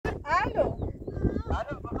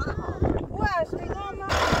واش نظام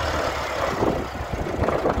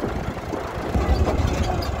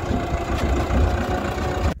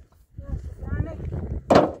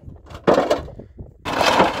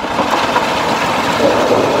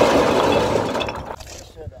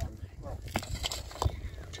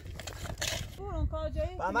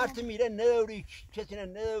مرت میره نوری کسی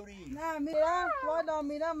نوری نه میرم والا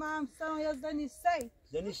میرم من سلام یا زنیستی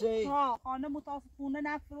زنیستی ها خانه متاسف خونه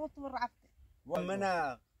نفروت و رفته و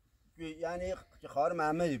من یعنی خواهر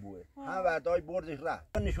محمدی بوده هم وردای بردش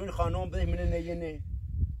رفت نشون خانم بده منه نه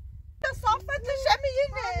صافتش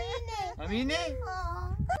همینه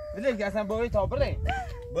بله که اصلا باید تا بره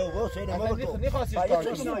بابا سیده ما بکن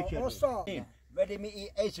نخواستیش ولی می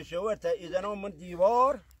ایس شورت ایزنان من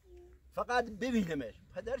دیوار فقط ببینمش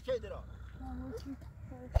پدر چه درا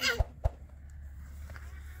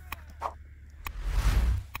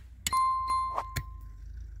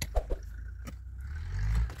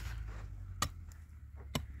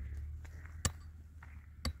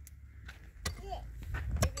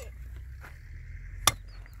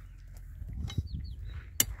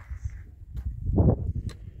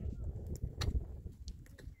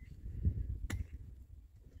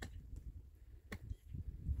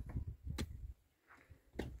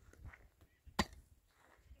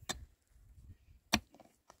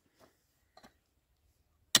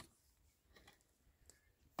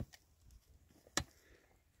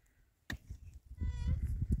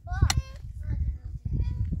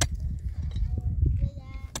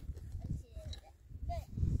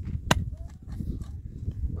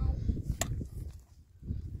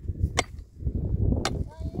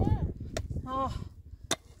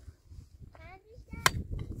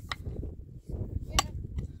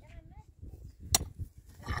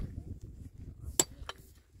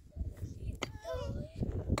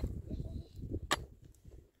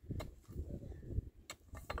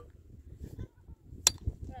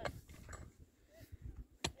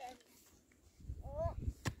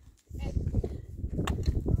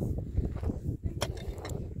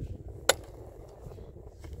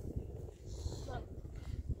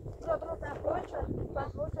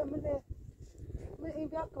من این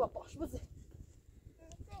بیا که باش بزن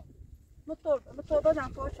مطور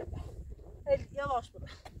بدم پاشه یواش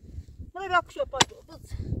ببر من بیا که پاش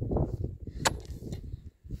بزن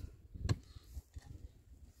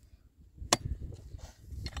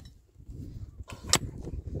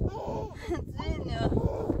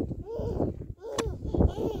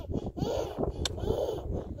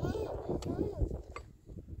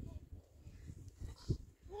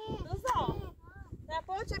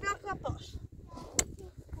Pode ver a posta.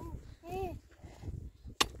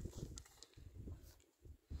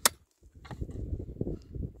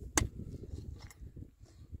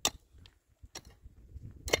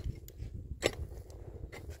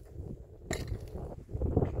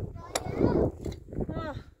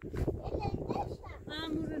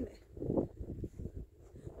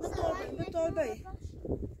 Motor daí.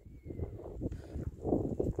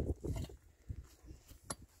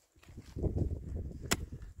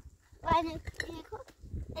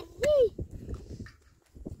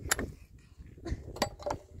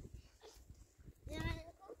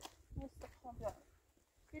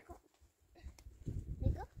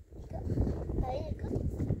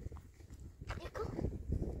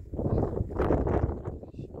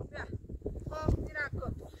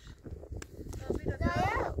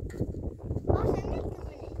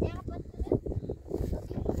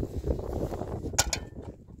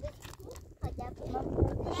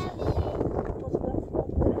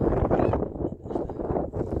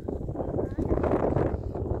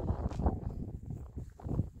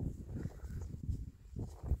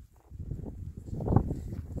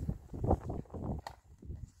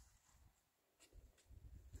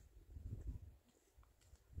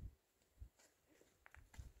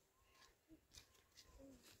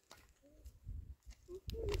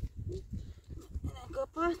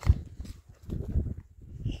 Kapat.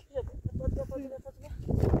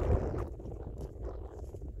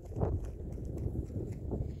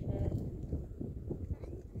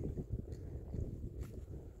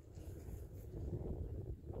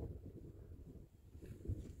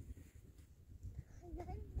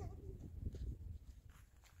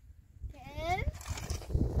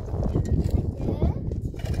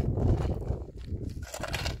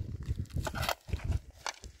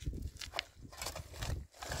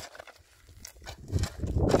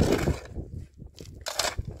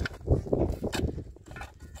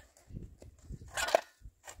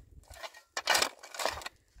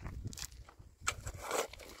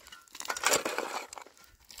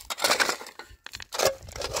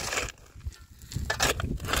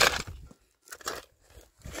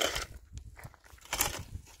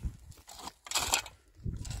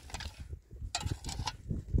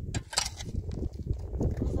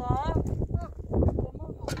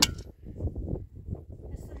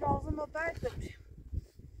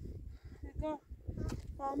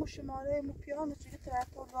 مو شماره مو پیانو چیزی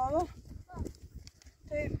ترکتور داره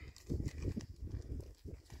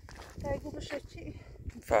تایگو بشه چی؟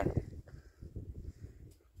 فرم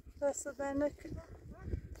دست در نکنه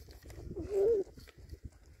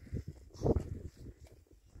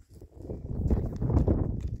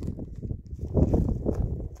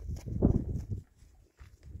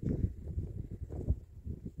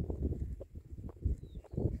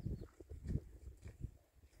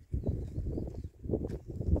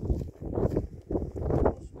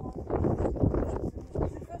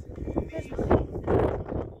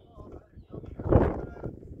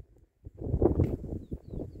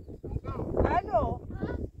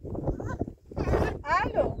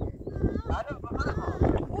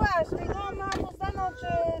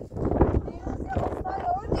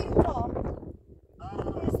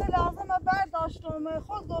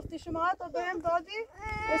خود گفتی شما حتی بهم دادی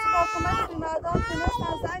اسم حکومت بیمردان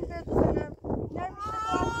تونستن زنگ بزنم نمیشه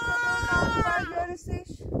دارم برگرسیش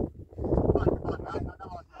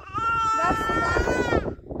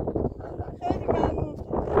خیلی ممنون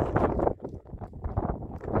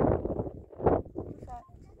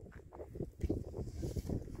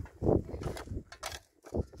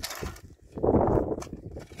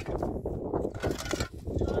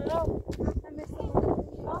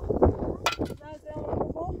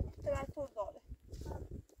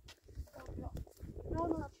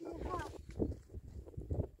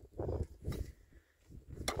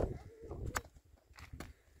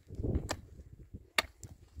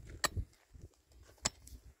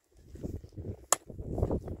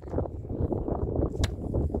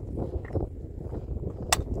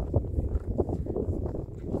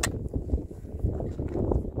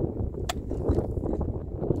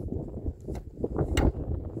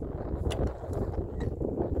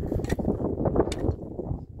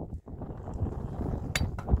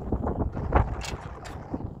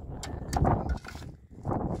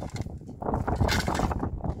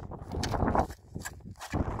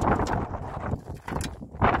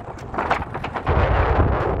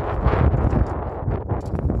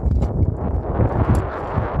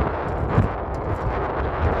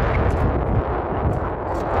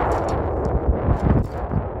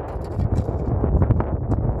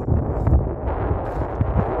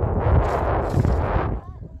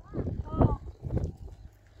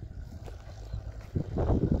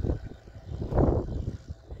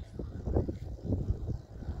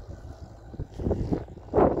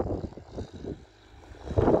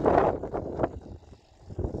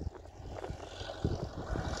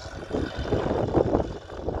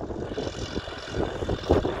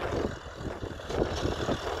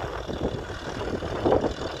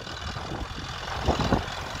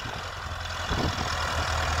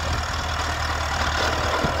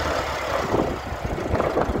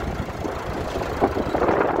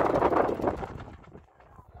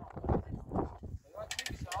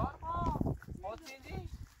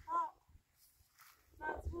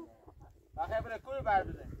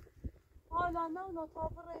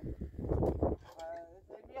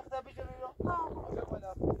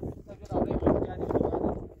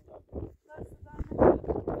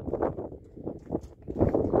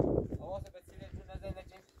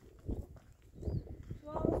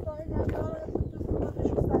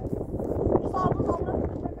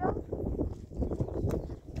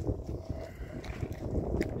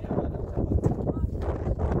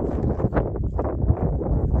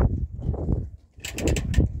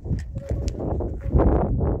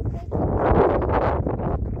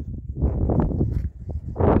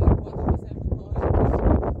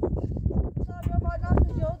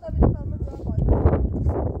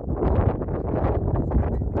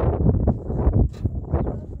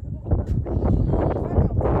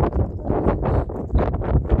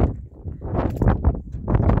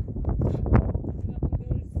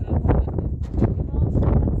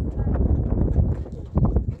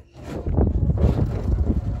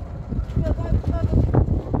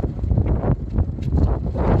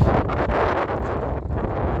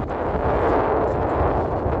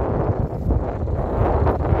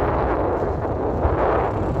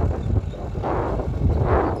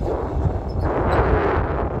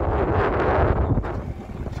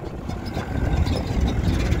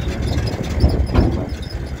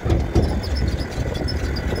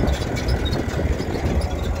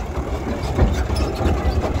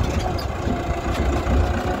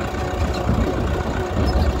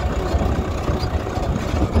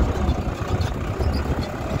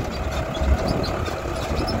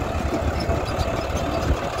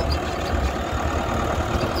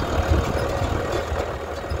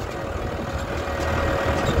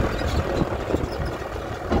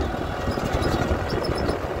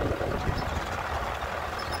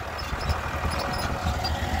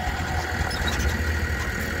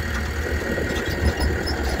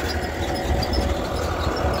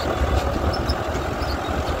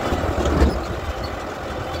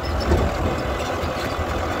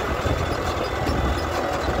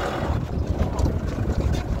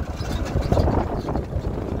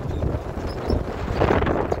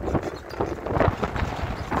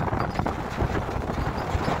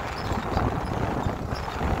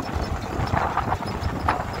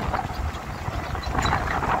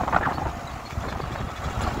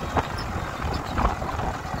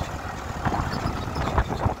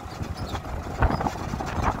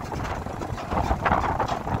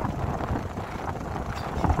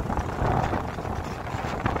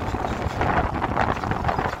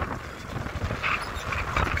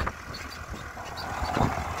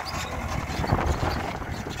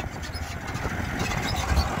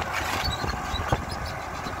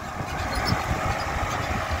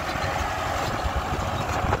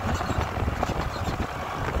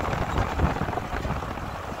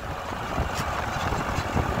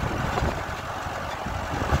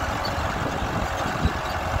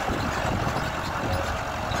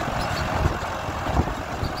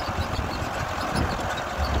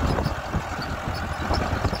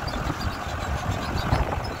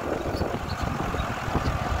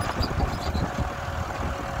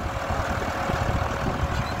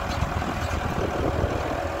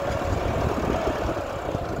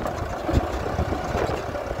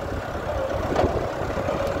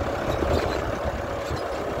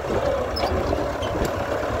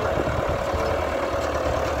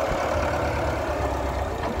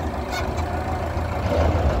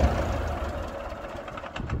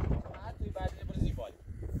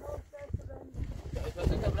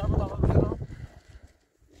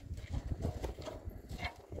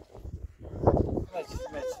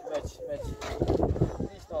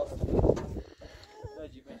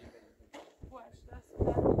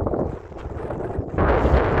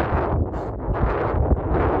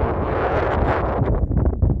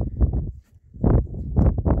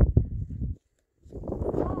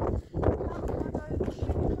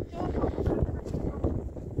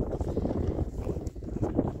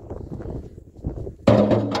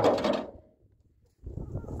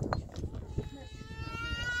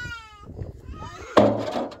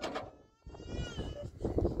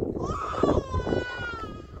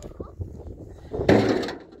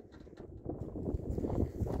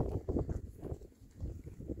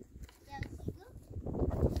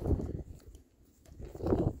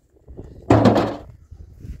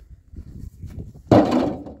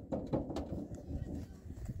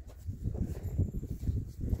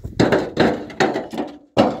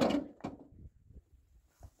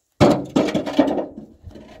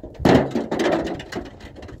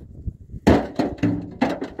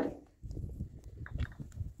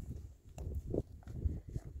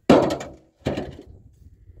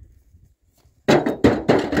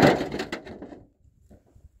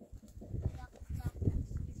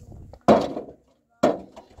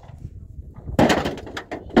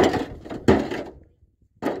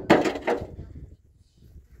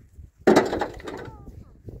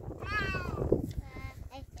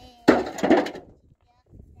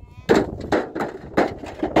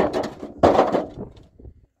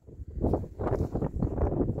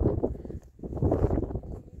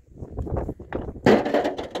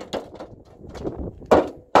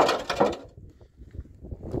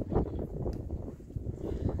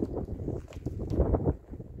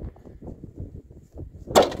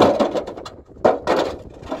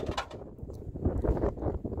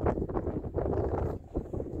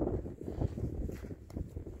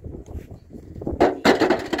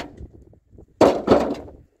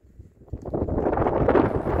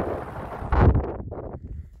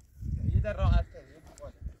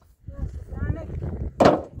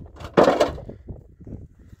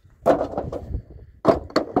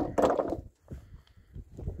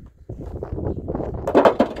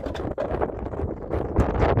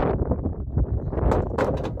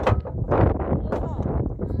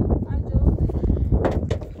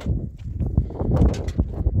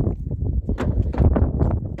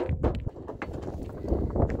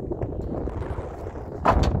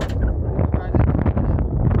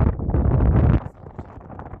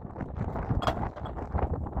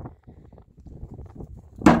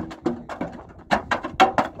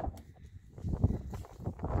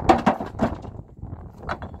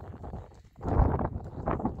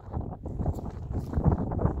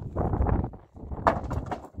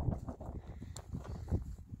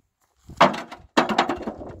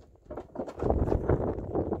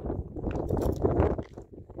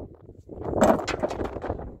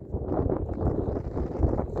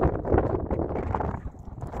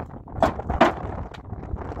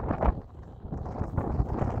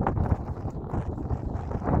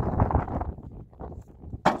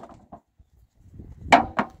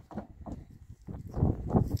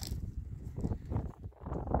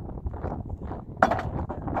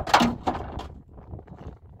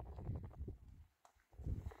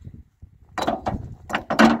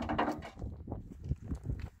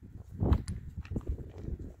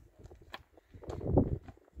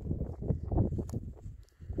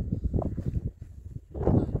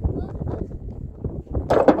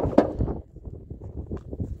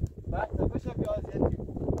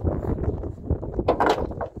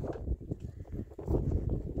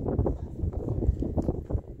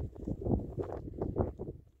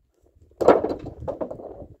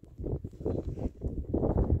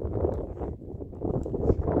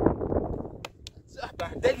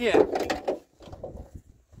بهدلية.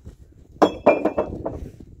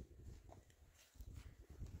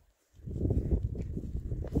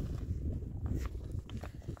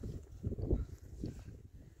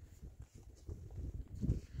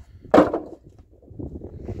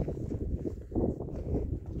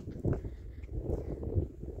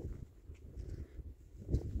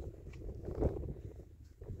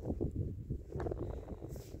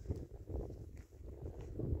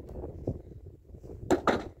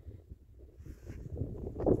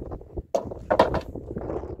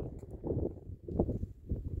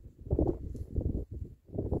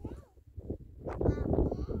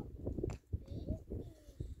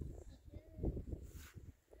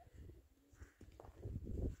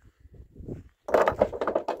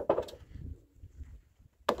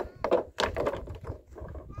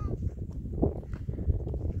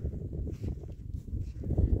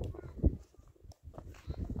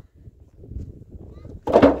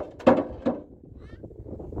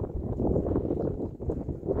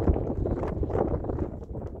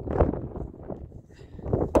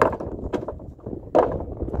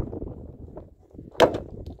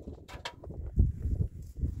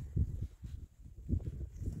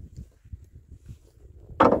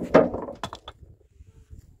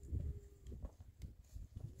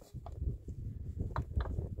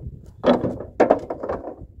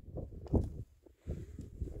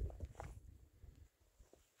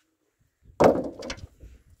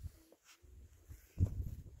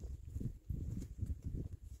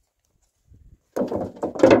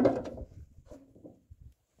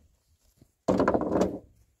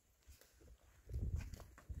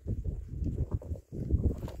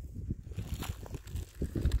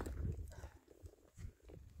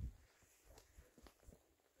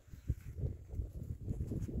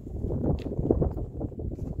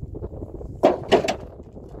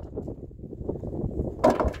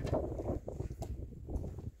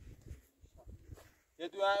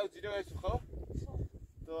 يدوها وزيدوا يسخوا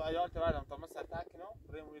تو عيال تبعهم طب مسا تاكنوا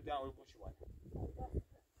بريمو يدوها ويبقوا شوي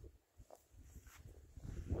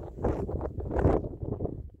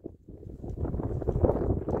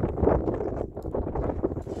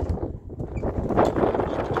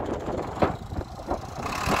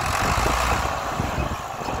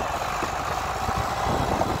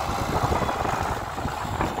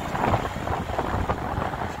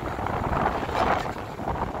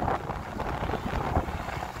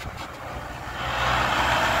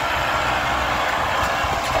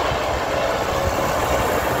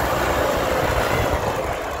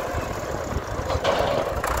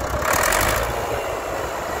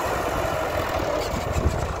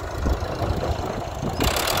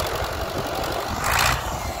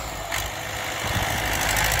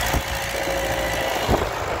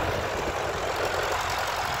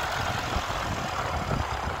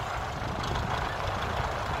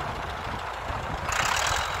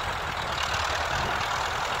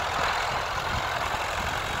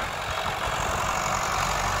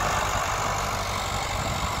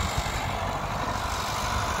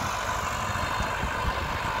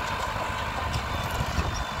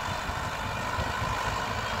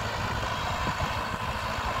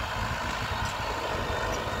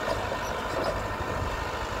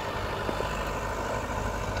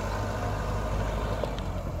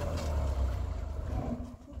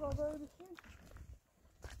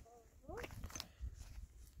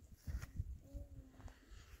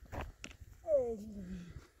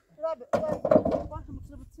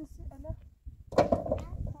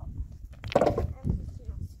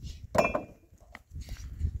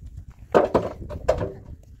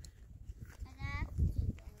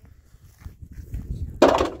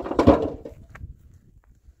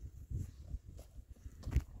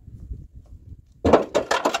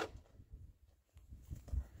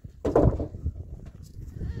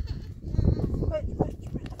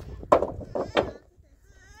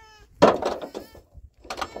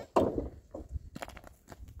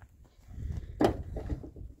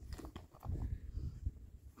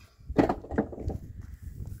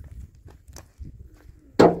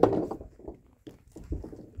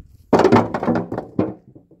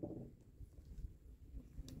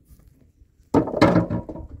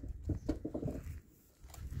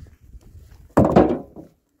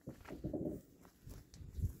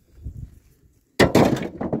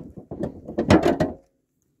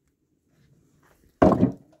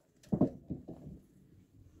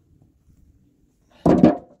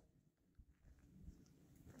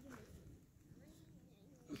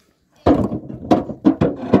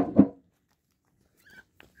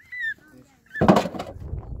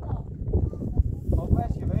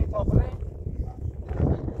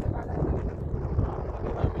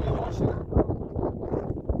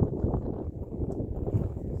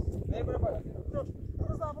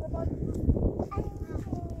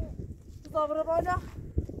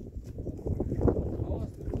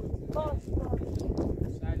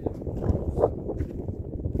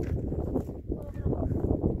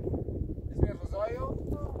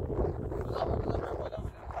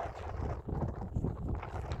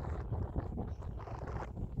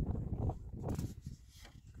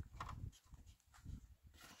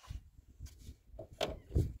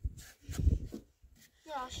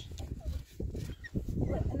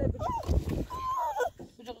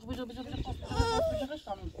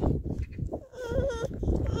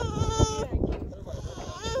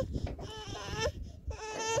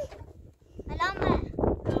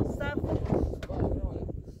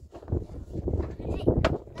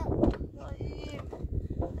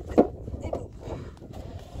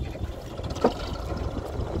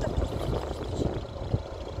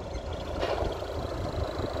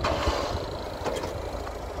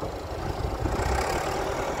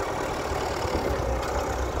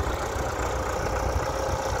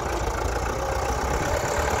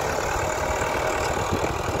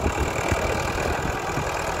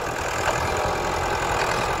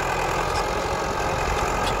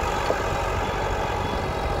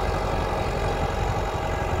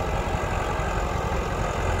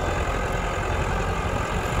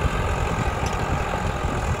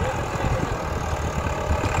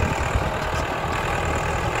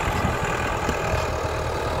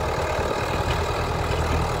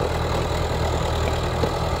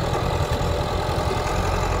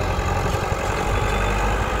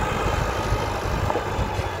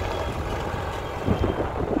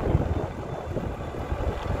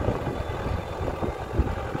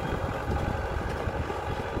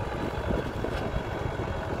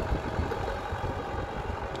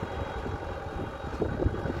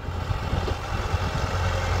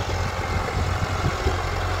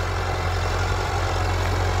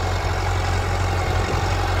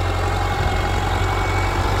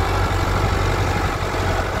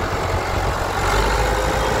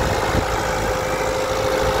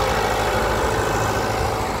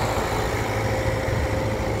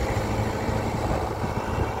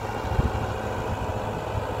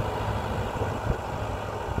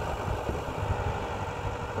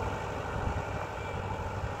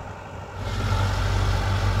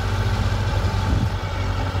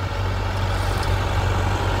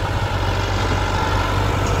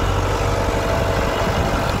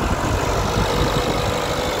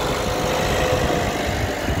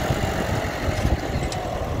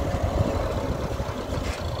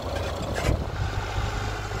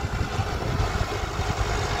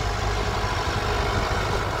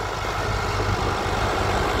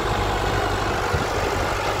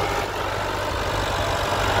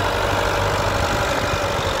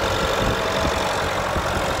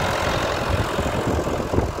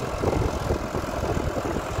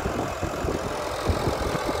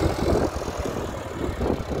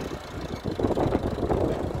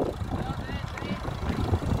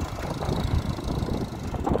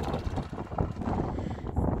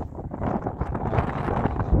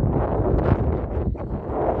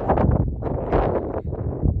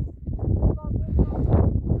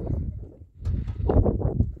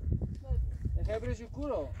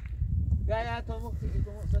sicuro? Gaya tomu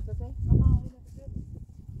sasata?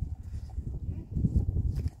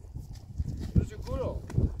 Sono sicuro?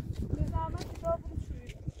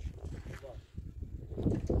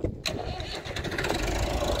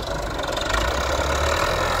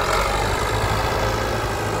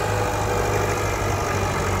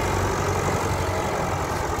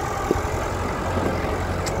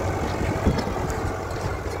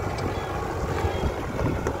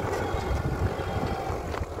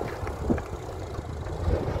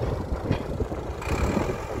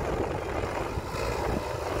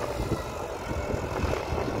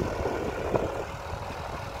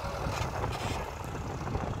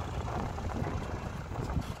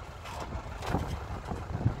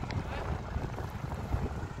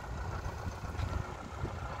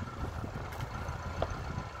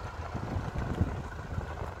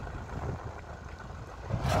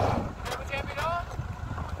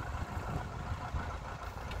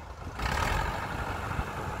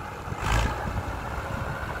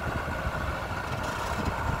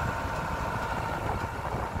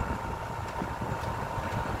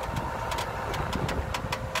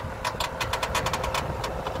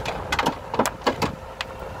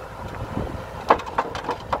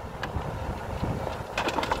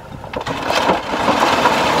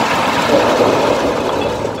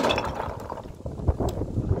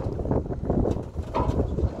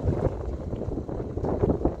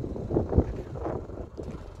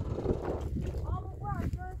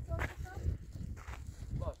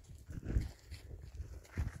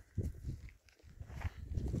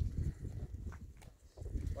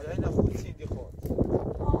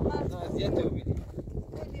 اذیت رو ببینی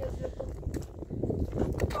خیلی اذیت رو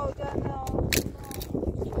کاغنه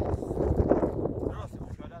درسته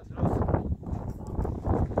مشاهده از درسته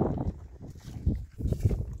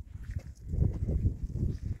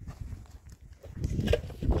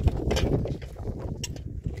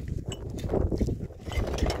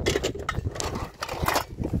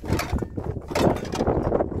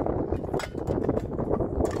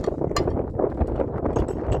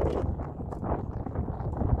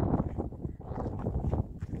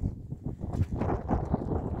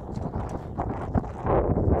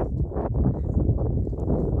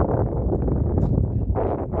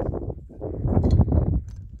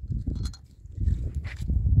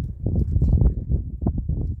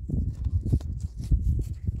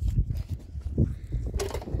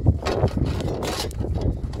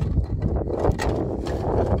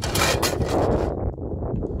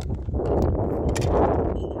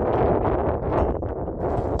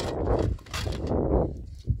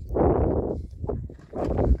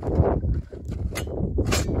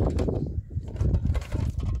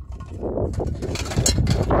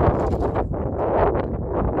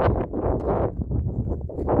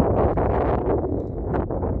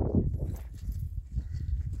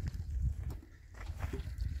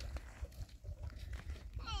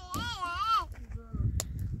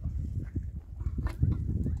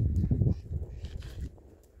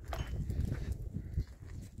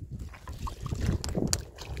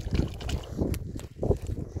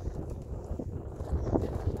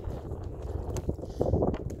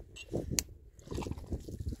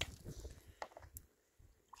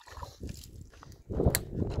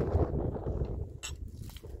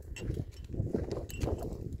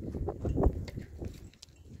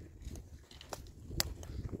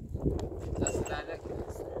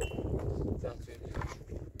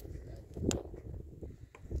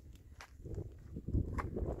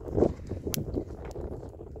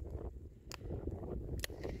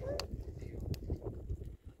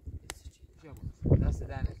دست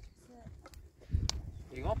دنه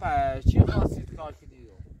ایگان پر چی خواستید کار کنید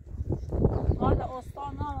حالا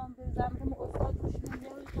استان هم به زمین استان روشون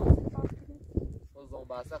بیاری خواستید کار کنید خودم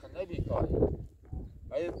بسخ نبی کاری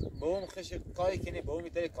ولی به اون خش کاری کنی به اون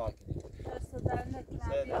میتری کار کنی دست در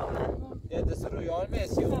نکنم بیامون یه دست رو یار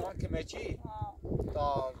میسی اون که مچی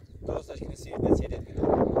تا درستش کنی سیر بسیده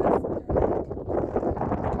کنی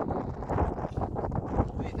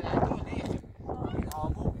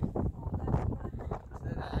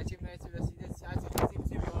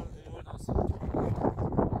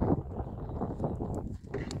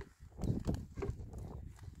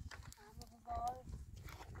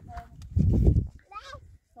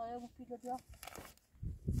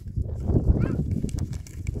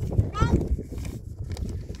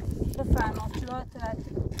بفرما چرا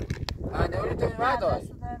ترکی اندوری تو این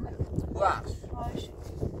نداشت دست در نکنم بخش آیش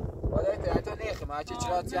بالای تو نیخی من چه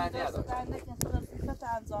چرا تیان نداشت دست در نکن تو رسیفت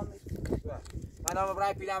انجام میدی من هم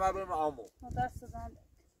برای پیلم بریم آمو دست در نکن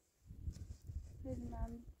خیلی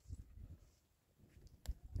ممنون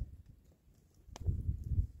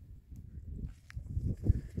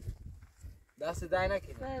دست در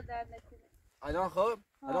نکنی در نکنی الان خب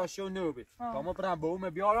الان شو نوبت تا ما برم به اون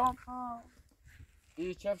بیارم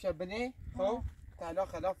این چفش بنی خب تا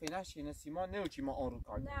خلاف نشینه سیمان نوچی ما آن رو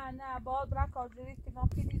کار نه باید برای کارجوری که ما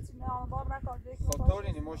پیلیتی نه باید برای کارجوری که خب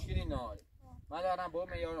طوری نی مشکلی نداره من دارم با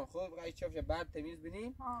میارم خب این چفش بعد تمیز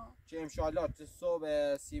بنیم که انشالله تو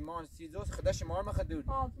صبح سیمان سیزوس خداش ما رو خدود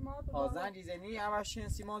زنگ زنی همش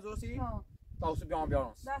سیمان زوسی تا صبح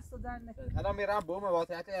بیارم دست در نکنی الان میرم به اون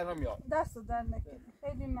واقعیت الان میارم دست در نکنی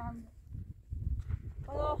خیلی ممنون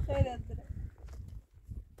خدا خیرت بده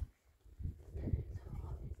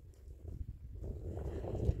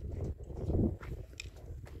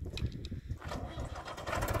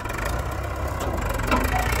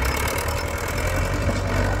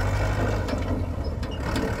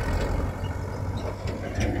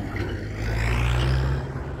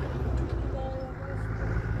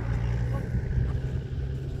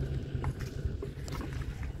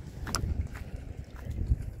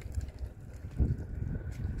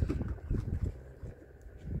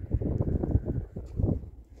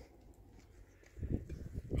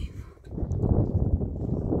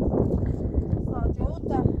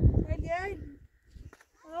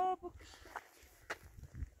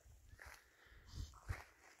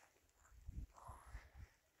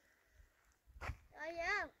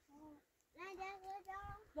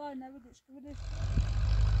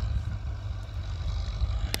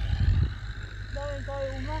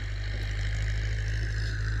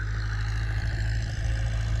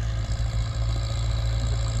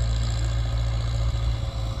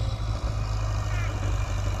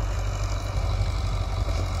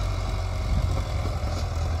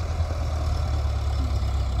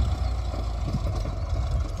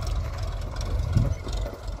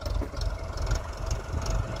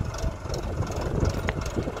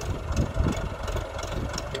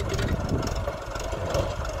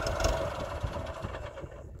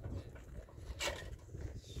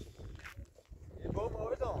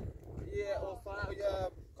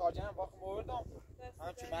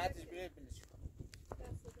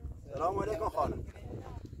سلام علیکم خانم.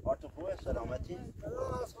 حالت خوبه؟ سلامتی؟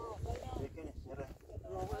 بکنی سره.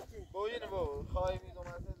 بوین بو خواهی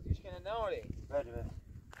میدونم از دیش کنه ناره. بله بله.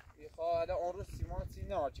 خواهد اون روز سیمان سی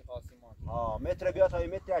نه چی خواهد سیمان. متر بیاد تا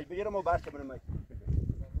متر اش بگیرم و برش برم.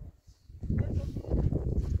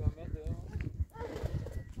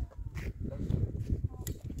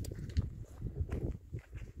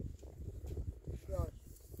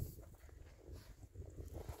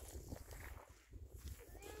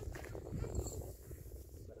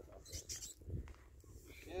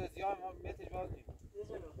 زیاد متر باز نیم.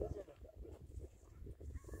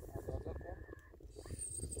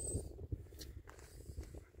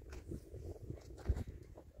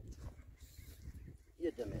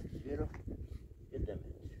 یه دمت بیرو. یه دمت.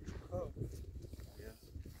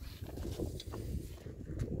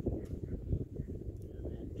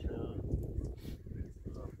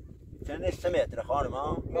 چند 3 متر خانم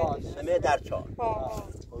ها؟ 3 متر در 4.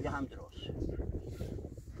 خب یه هم درست.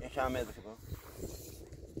 یه چند متر که با؟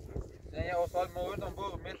 یه اصال موردم بو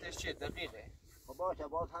مترش چیه دقیقه؟ خب باشه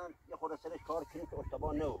باز هم یه خورده سرش کار کنیم که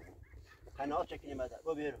اتبا نو بود. تنها چکنیم بده.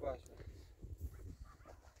 با بیرو. باشه.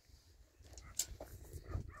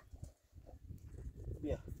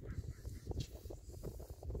 بیا.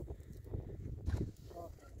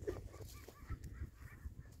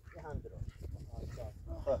 یه هم درست.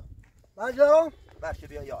 خب. بجا برشه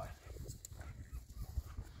بیا یار.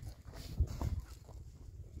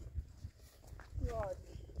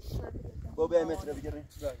 با بیا متر بگیریم.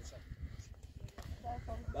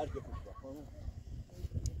 برگه پوش با.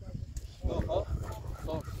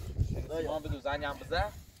 خب. ما بدو زنیم بزه.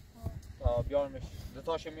 تا بیارمش. دو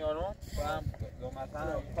تاش میارم. و هم دو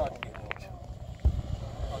مثلا تاش میارم.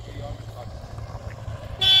 تاش بیارم تاش.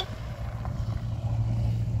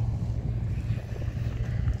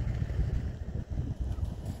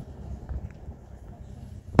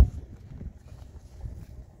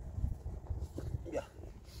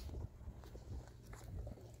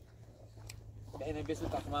 اینه بیسو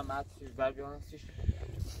تقریبا مات بر بیارم سیش.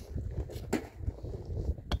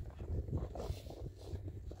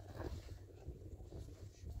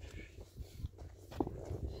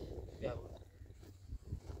 بیا بود.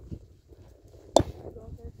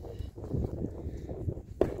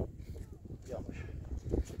 بیا باشه.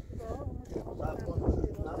 صاحب کن.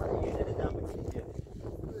 نه یه جوری دم بکنید.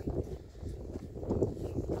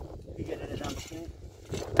 یه جوری دم بکنید.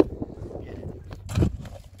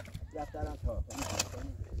 یه دارم تا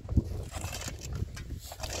کنید.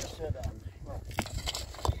 سلام.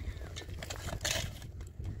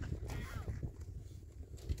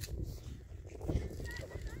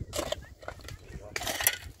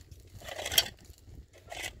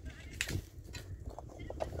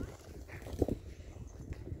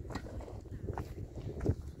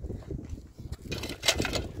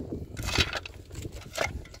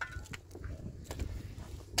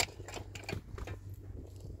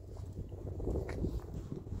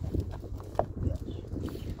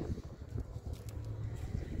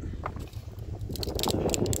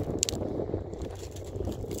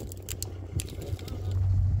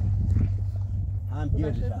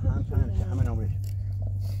 همه نامش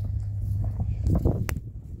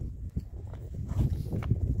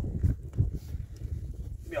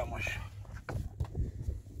بیا ماش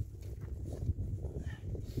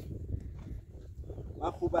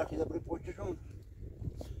من خوب برکیده بری پشتشون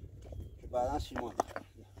که بعدا سیمان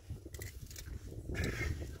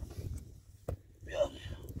بیا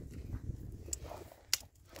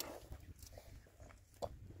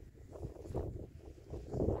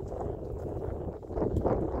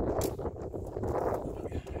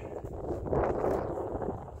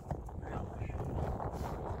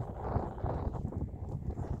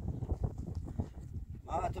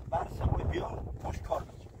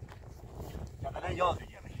یاد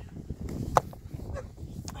بگیرم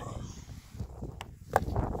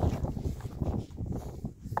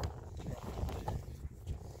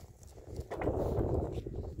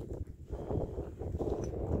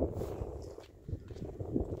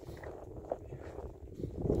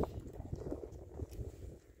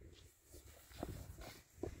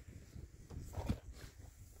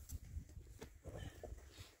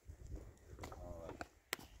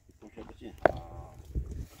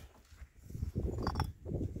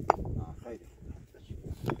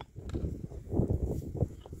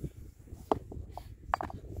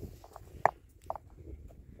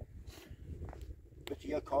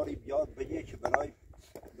یه کاری بیاد بگه که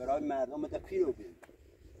برای مردم ده پیرو بید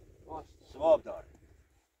ثواب داره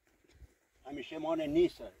همیشه مان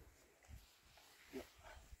نیست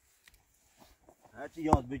هرچی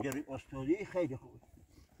یاد بگیری استادی خیلی خوب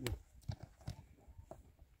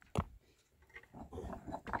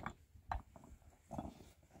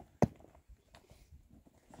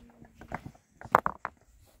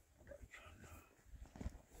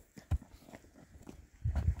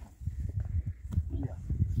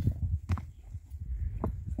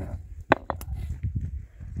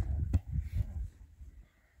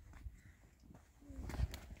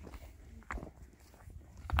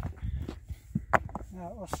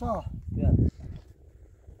استاد بیا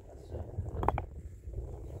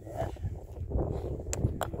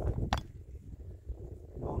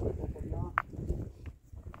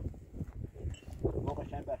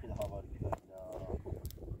قشنگ بخیل هوا رو می‌کنه.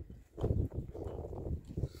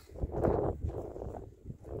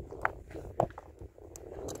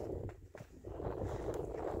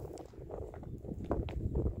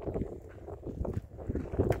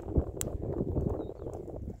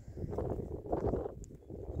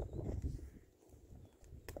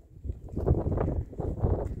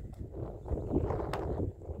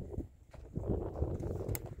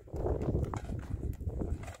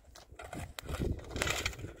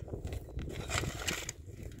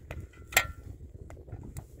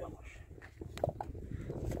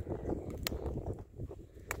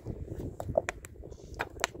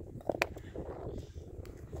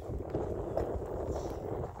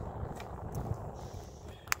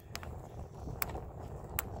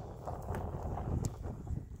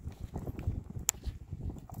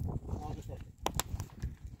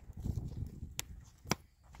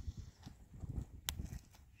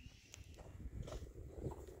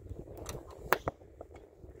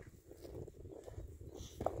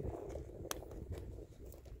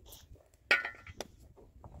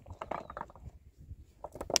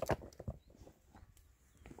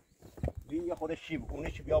 این یه خود شیب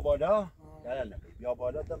اونش بیا بالا نه بیا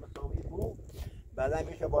بالا تا مساوی بو بعدا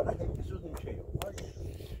میشه بالا که کسوز میشه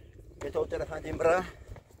یه تو طرف اندیم برا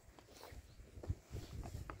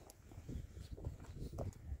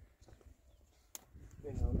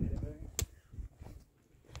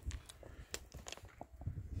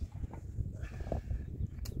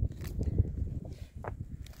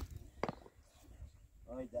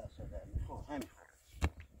آی دست دارم خب همین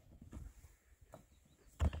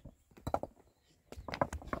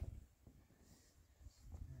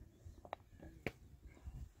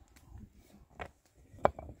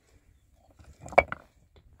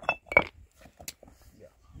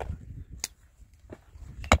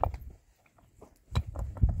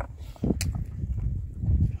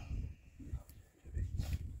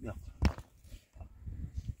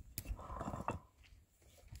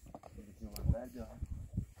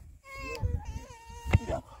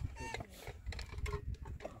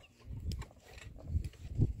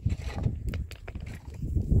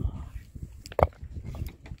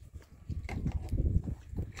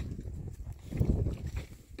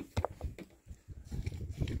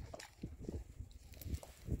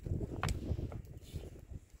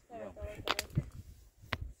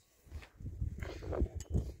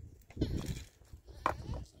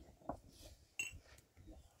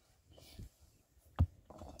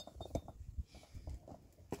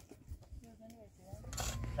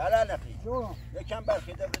لا نقي جون یکم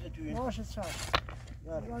برخیده بده توی باشه چشم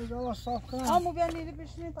یالا صاف کن همو بیا نیلی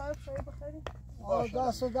بشینیم تا چای بخوریم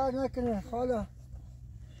دست درد نکنه خاله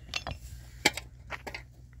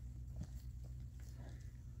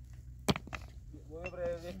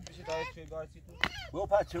بو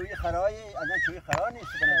پس چوی خرایی الان چوی خرا نیست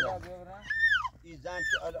بنظر این زن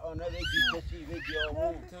که الان ویدی کسی ویدی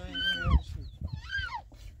آمون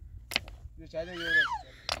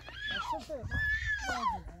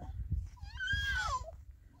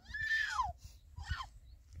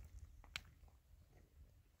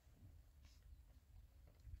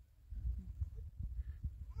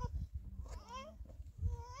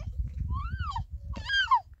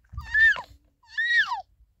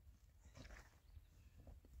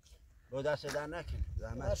با دست در نکن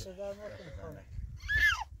زحمت دست در نکن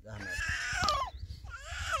زحمت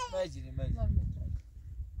مجری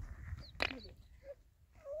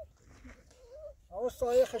او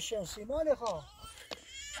سایه شنسی مالی خواه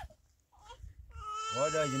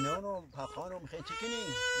والا جنونو پخانو میخوای چی کنی؟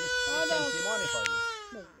 یه شنسیمانی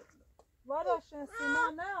خواهی والا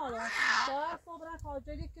شنسیمان نه آره باید صبرن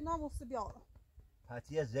خاجری که ناموسی بیارم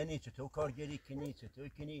پتی زنی چطور کارگری کنی چطور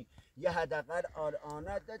کنی یه حداقل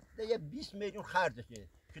آنه ده یه 20 میلیون خرجشه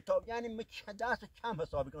کتاب یعنی دست کم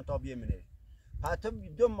حسابی کن تا بیمونه حتی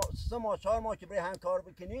 2 ماه 4 ماه که برای هم کار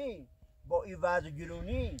بکنی با این وضع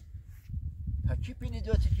گرونی چی پینی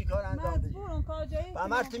دو چی کار انجام بدی مجبورم کارجایی و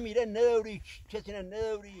مرد میره ندوری کسی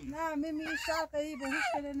ندوری نه میری شرقی به هیچ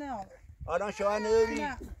کلی نه الان شما ندوری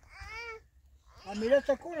نه میره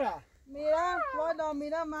تکونه میرم والا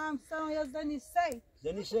میرم من همسرم یا زنی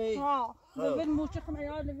سی ها ببین موچخم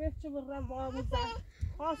ایال ویف چه برم با مزد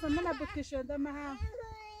خواستم منو بکشنده من هم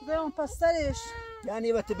زیان پسترش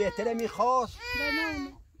یعنی وقت بهتره میخواست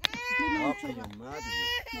نه آقای اومد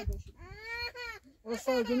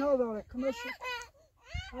استاد گناه داره کمش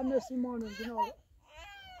همه سیمانه گناه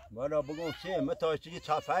والا بگم سه متا چی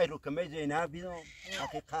چافای رو کمی زینب بیدم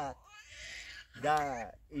حقیقت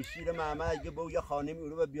در ایشیر محمد که با یه خانمی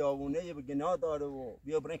رو به بیاونه یه گناه داره و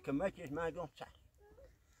بیا برن کمکش من گفتم چه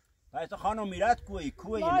پس خانم میرد کوی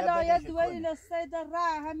والا یه دوری نسته در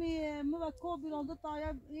راه همی مو کو بیرون دو تا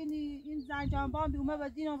این زنجانبان بیومه و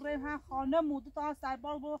دینم ریم هم خانم و دو تا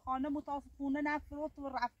سربار برو خانم و تا خونه نفروت و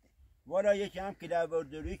رفته والا یکی هم که در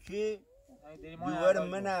برداری که دوار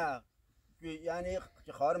منه یعنی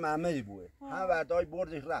خواهر محمدی بوده هم وردای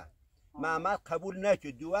بردش رفت محمد قبول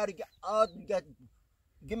نکرد دوار که آد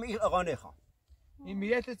گم این آقا نخوام این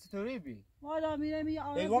میره چطوری بی؟ والا میره می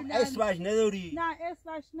آقا بگم اسمش نداری؟ نه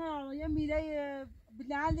اسمش نه یه میره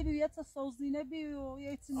بلند بی یه تا سوزینه بی و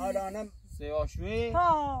یه چیزی آرانم سیاشوی؟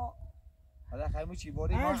 ها حالا خیلی چی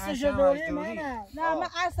باری ما عکسش داری منه نه من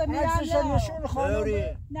اصلا میرم عکسش نشون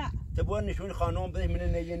خانم نه تبور نشون خانم بده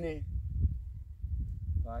من نه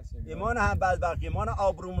ایمان هم بدبخت ایمان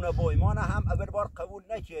آبرومونه با ایمان هم اول بار قبول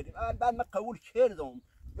نکردیم اول بعد من قبول کردم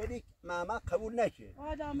ولی محمد قبول نکرد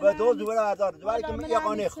و دو دوباره بردار دوباره که من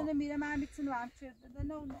یقانه خواهم میره من میتونم چه بده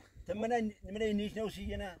نه تو من نیش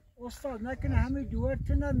نوشیه نه استاد نکنه همه دوار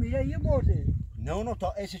تنه میره یه برده نه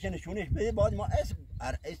تا اسش نشونش بده بعد ما اس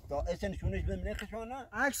تا اس نشونش بده من خشانه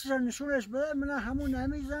عکسش نشونش بده من همون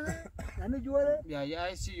نمیزنه همه دواره یا یه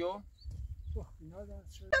عکسی یو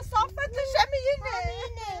صافتش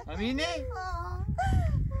همینه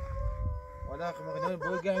والا خب مقدار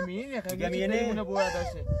بود گمینه خیلی مونه بود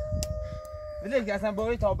داشته بله که اصلا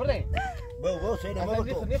باری تا بره با سینه ما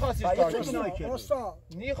تو نیخواستی کار استاد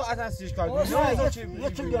نیخوا اصلا سیش کار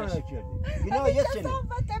یه چه گناه نکردی گناه یه سنه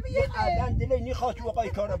الان دل نیخواست وقای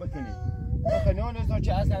کارا بکنی نه نه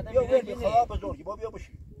چه اصلا یا ولی خدا بزرگی با بیا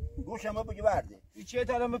بشی گوشم بگی ورده چه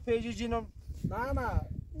تا الان پیجی جینم ماما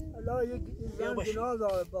الله یک زن گناه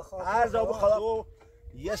داره بخاطر عرض ابو خدا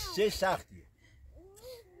یه سه سختی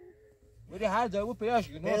ولی هر جا بود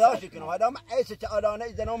پیداش کنم آدم ایسه که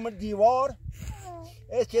آدانه زنام دیوار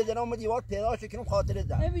ایسه که زنام دیوار پیداش کنم خاطر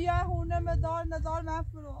زن بیا هونه مدار ندار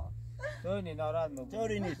مفرو تو ناراحت مبود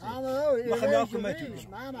طوری نیست ماما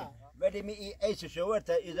ماما ولی می ایسه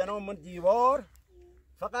شورت زنام من دیوار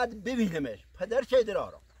فقط ببینمش پدر چه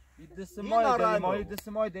درارم دست ما داری دست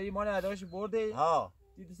ما داری ما نداشت برده ها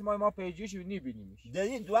دست ما پیجیش نمیبینیمش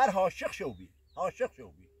داری دوار عاشق شو بی عاشق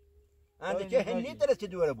شو بی انده که هنی درست که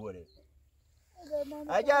دوار بوره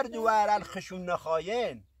اگر دوار الخشون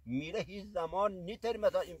نخواین میره هیچ زمان نیتر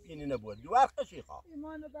مثلا این نبود دوار خشی خواه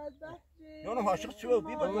ایمان بدبخت نه عاشق شو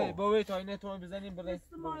بی بگو بابا تا اینه تو بزنیم بره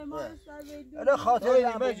انا خاطر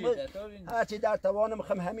هرچی در توانم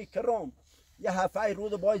خم همی کرم یه هفته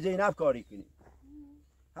روز بای زینب کاری کنی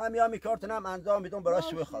همی کارتنم انجام میدم برای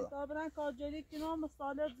شو خدا دابرن کارجری کنم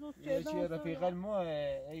مصالح زود چه رفیق المو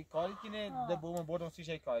ای کاری کنه ده بوم بردم سیش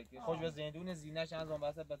ای کاری کنه خوش به زندون زینش انجام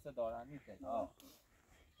واسه بچه دارن نیست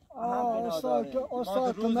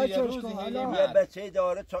استاد تو مچش کن یه بچه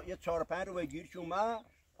داره یه 4-5 رو بگیر شما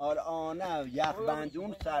الان یخ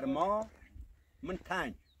بندون سرما من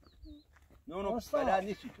تنگ نونو بلد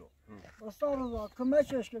نیستی تو استاد رو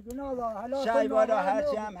کمکش که گناه داره حالا شای بالا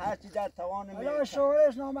هرچی در توانم حالا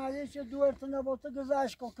شوهرش نامردی چه دوارتونه با تو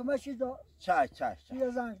گذشت کن کمکی دا چای یه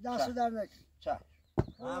زنگ دست در نکن چای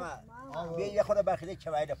ماما بیا یه خورده بخیده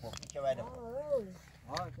کوایده پختی کوایده همه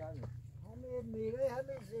میره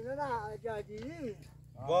همه زنه جدیدی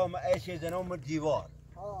با ما ایش زنم دیوار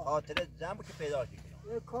خاطر زنبو که پیدا کنیم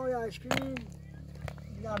یه کاری اشکنیم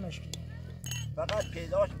نمشکنیم فقط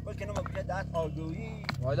پیداش بکنم و بکنم دست آگویی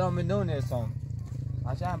والا من نون انسان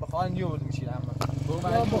عشان بخواه نیورد میشید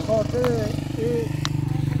اما یا بخاطر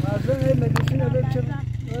غزن مدیسین بچه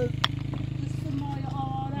استمای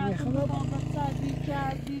آواره بابت سردی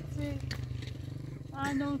کردی چه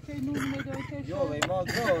آنو که نون میدون که یو بای ما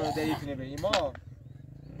دو دریتونه بایی ما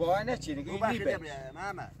با نه چی دیگه این نیبه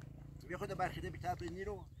محمد بیا خود برخیده بیتر بینی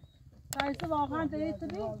رو تایسته واقعا دریت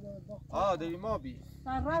بی؟ داری ما بی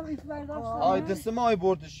در رو ایت برداشت دست ما ای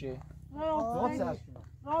بردشه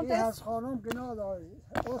این از خانم گناه داری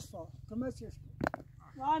استاد کمکش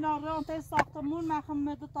کن آنا رانت ساختمون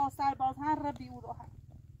محمد تا سرباز هر ربی او رو هم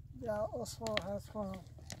یا استاد از خانم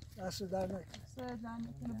دست در نکن سردن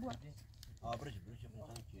نکنه بود برش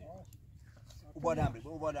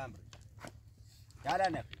او بادم بری گره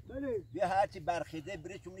نکن بیا هرچی برخیده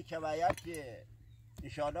بری چونی کوایت که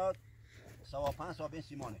انشاءالله سوا 5 سوا بین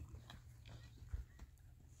سیمانه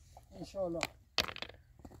انشاءالله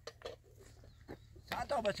چند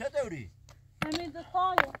تا بچه دوری؟ همین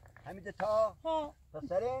دوتایو همین دوتا؟ ها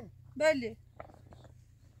پسرین؟ بله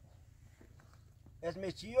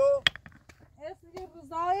اسم چیو؟ اسم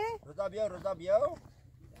رضای رضا بیا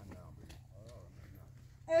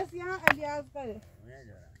اسم علی ازغره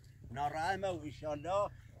ناراحت و انشالله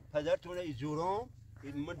پدرتون ایزورم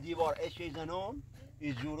من دیوار اشی زنم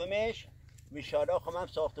ایزورمش انشالله خمم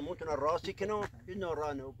ساختمونتون راستی کنم این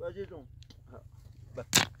ناراحت نو عزیزم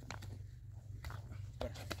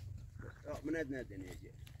منت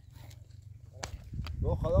ندنیجی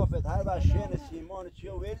تو خلافت هر باشین سیمان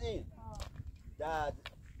چیو وردین داد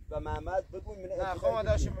و محمد بگو من نه خب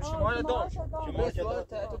داشتم شما دام شما سوال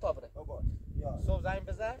تو تافره صبح زنگ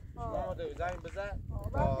بزن شما دو زنگ بزن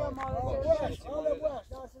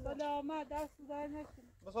سلامت دست در نکن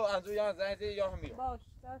بس از یا زنگ زی یا همین باش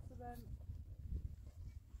دست در نکن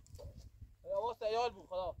یا واسه یال بود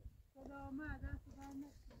خدا سلامت دست در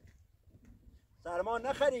نکن سرما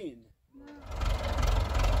نخرین نه